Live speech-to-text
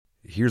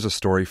here's a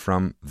story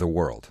from The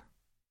World.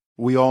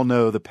 We all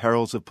know the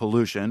perils of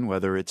pollution,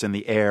 whether it's in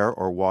the air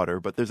or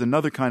water, but there's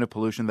another kind of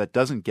pollution that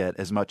doesn't get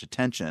as much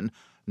attention: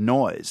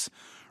 noise.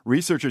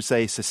 Researchers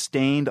say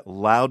sustained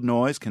loud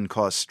noise can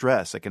cause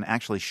stress. It can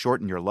actually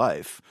shorten your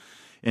life.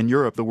 In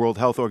Europe, the World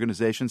Health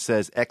Organization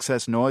says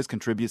excess noise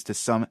contributes to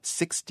some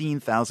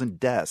 16,000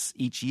 deaths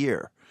each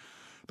year.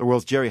 The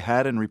World's Jerry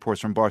Haddon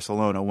reports from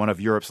Barcelona, one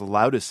of Europe's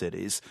loudest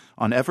cities,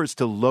 on efforts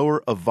to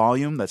lower a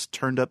volume that's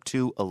turned up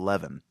to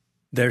 11.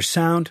 There's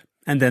sound,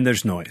 and then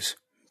there's noise.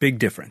 Big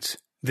difference.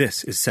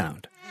 This is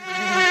sound.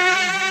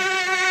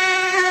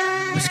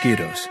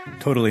 Mosquitoes,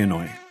 totally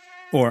annoying.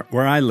 Or,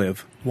 where I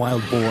live,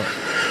 wild boar.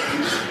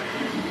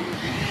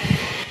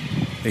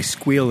 They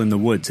squeal in the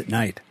woods at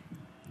night.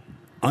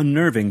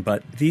 Unnerving,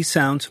 but these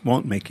sounds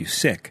won't make you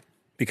sick,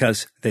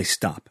 because they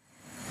stop.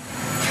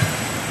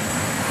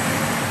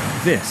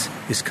 This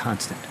is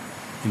constant.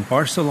 In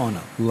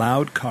Barcelona,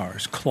 loud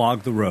cars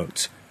clog the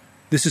roads.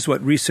 This is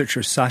what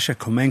researcher Sasha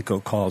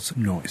Komenko calls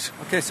noise.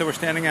 Okay, so we're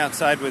standing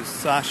outside with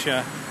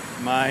Sasha.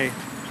 My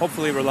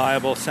hopefully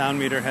reliable sound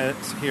meter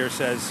here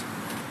says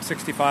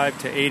 65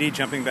 to 80,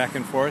 jumping back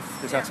and forth.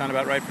 Does that sound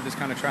about right for this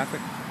kind of traffic?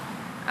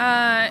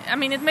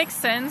 It makes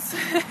sense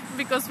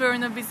because we're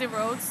in a busy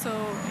road, so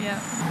yeah.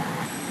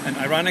 And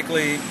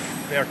ironically,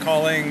 they are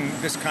calling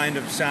this kind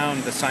of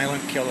sound the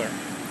silent killer.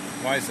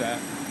 Why is that?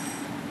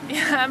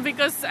 Yeah,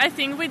 because I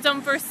think we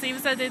don't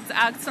perceive that it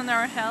acts on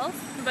our health.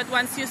 But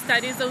once you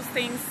study those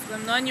things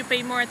and you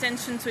pay more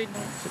attention to it.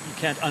 So you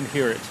can't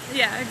unhear it.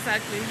 Yeah,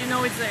 exactly. You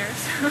know it's there.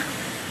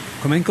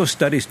 Komenko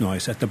studies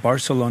noise at the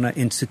Barcelona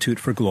Institute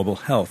for Global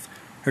Health.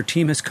 Her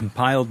team has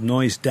compiled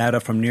noise data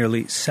from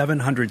nearly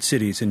 700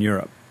 cities in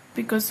Europe.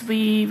 Because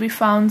we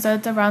found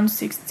that around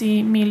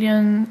 60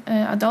 million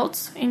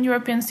adults in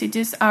European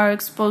cities are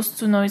exposed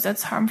to noise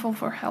that's harmful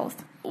for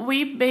health.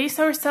 We base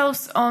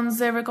ourselves on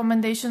the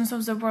recommendations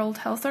of the World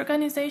Health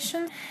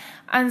Organization,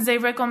 and they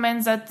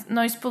recommend that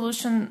noise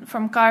pollution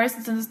from cars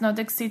does not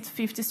exceed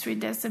 53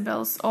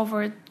 decibels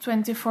over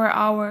 24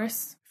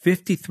 hours.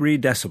 53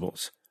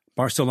 decibels.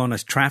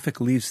 Barcelona's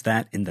traffic leaves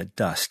that in the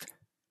dust.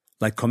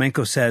 Like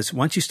Komenko says,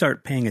 once you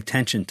start paying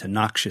attention to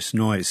noxious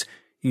noise,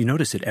 you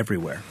notice it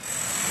everywhere.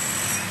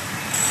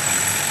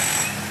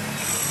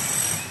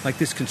 Like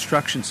this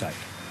construction site,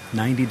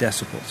 90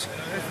 decibels.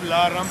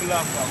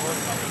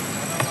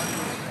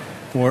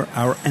 Or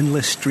our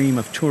endless stream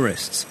of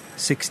tourists,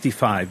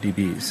 65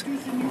 dBs.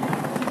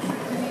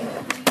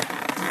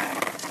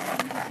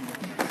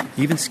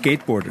 Even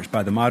skateboarders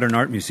by the Modern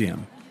Art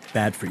Museum,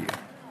 bad for you.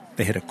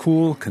 They hit a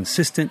cool,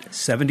 consistent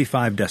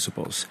 75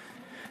 decibels.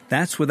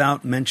 That's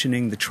without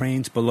mentioning the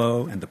trains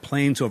below and the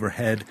planes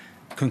overhead.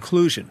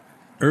 Conclusion: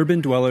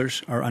 urban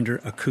dwellers are under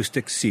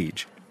acoustic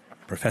siege.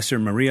 Professor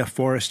Maria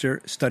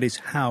Forrester studies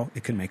how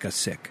it can make us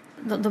sick.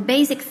 The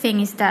basic thing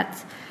is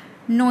that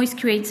noise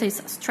creates a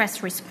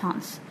stress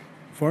response.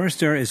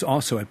 Forrester is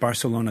also at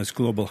Barcelona's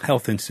Global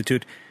Health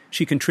Institute.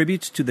 She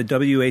contributes to the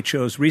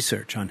WHO's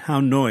research on how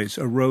noise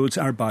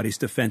erodes our body's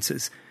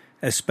defenses,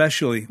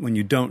 especially when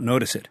you don't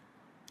notice it.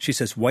 She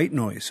says white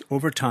noise,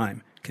 over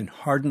time, can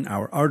harden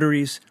our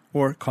arteries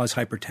or cause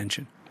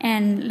hypertension.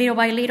 And little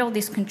by little,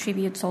 this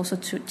contributes also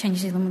to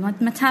changes in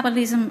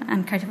metabolism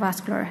and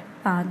cardiovascular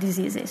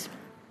diseases.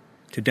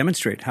 To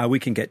demonstrate how we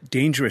can get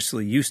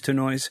dangerously used to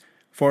noise,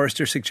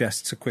 Forrester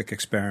suggests a quick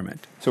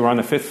experiment. So we're on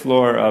the 5th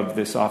floor of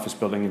this office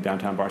building in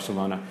downtown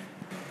Barcelona.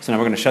 So now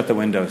we're going to shut the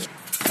windows.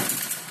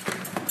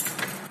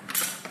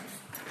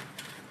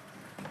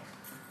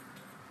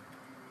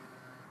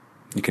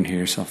 You can hear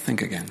yourself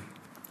think again.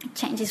 It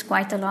changes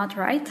quite a lot,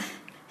 right?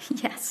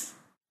 Yes.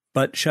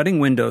 But shutting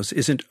windows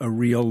isn't a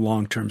real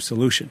long-term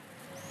solution.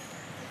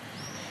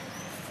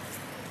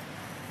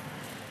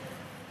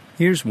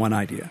 Here's one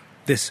idea.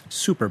 This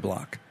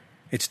superblock.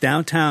 It's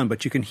downtown,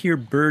 but you can hear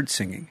birds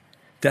singing.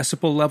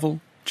 Decibel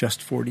level,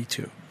 just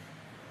 42.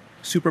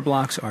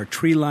 Superblocks are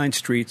tree-lined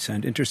streets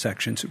and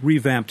intersections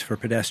revamped for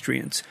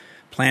pedestrians.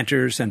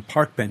 Planters and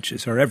park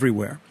benches are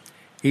everywhere.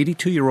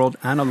 82-year-old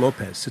Ana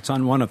Lopez sits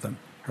on one of them,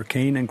 her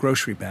cane and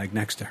grocery bag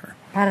next to her.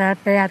 Para el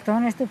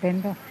peatón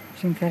estupendo,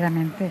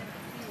 sinceramente,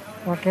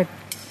 porque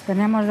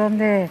tenemos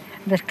donde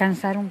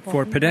descansar un poco.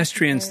 For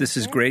pedestrians, this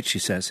is great, she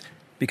says,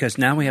 because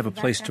now we have a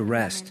place to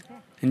rest,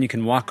 and you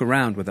can walk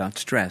around without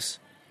stress.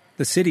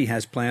 The city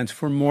has plans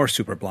for more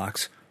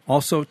superblocks,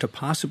 also to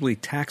possibly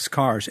tax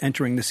cars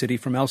entering the city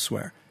from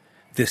elsewhere.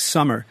 This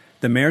summer,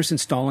 the mayor's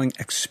installing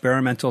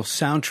experimental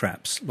sound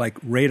traps, like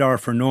radar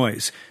for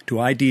noise, to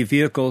ID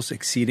vehicles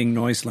exceeding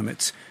noise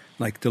limits,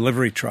 like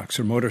delivery trucks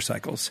or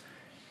motorcycles.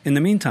 In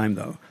the meantime,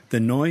 though, the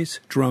noise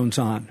drones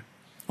on,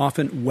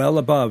 often well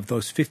above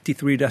those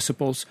 53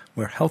 decibels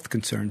where health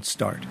concerns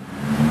start.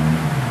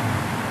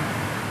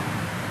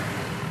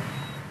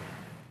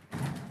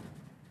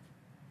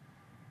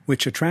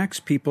 Which attracts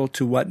people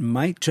to what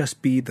might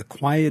just be the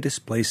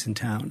quietest place in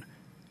town,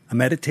 a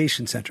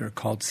meditation center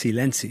called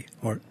Silenci,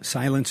 or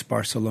Silence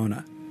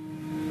Barcelona.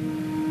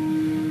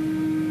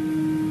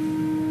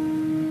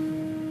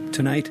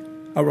 Tonight,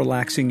 a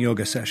relaxing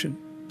yoga session.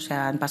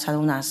 Han pasado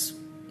unas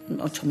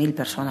 8,000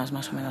 personas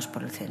más o menos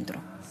por el centro.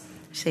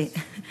 Sí.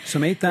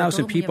 Some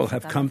 8,000 people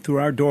have come through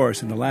our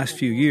doors in the last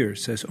few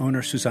years, says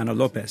owner Susana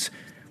Lopez.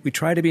 We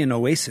try to be an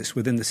oasis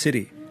within the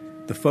city.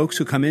 The folks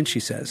who come in, she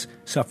says,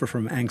 suffer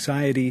from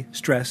anxiety,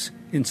 stress,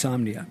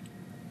 insomnia.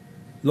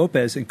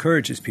 Lopez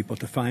encourages people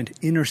to find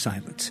inner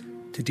silence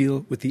to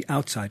deal with the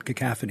outside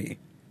cacophony.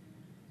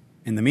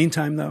 In the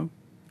meantime, though,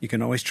 you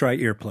can always try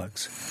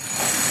earplugs.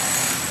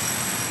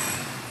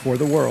 For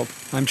The World,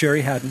 I'm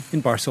Jerry Haddon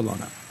in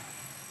Barcelona.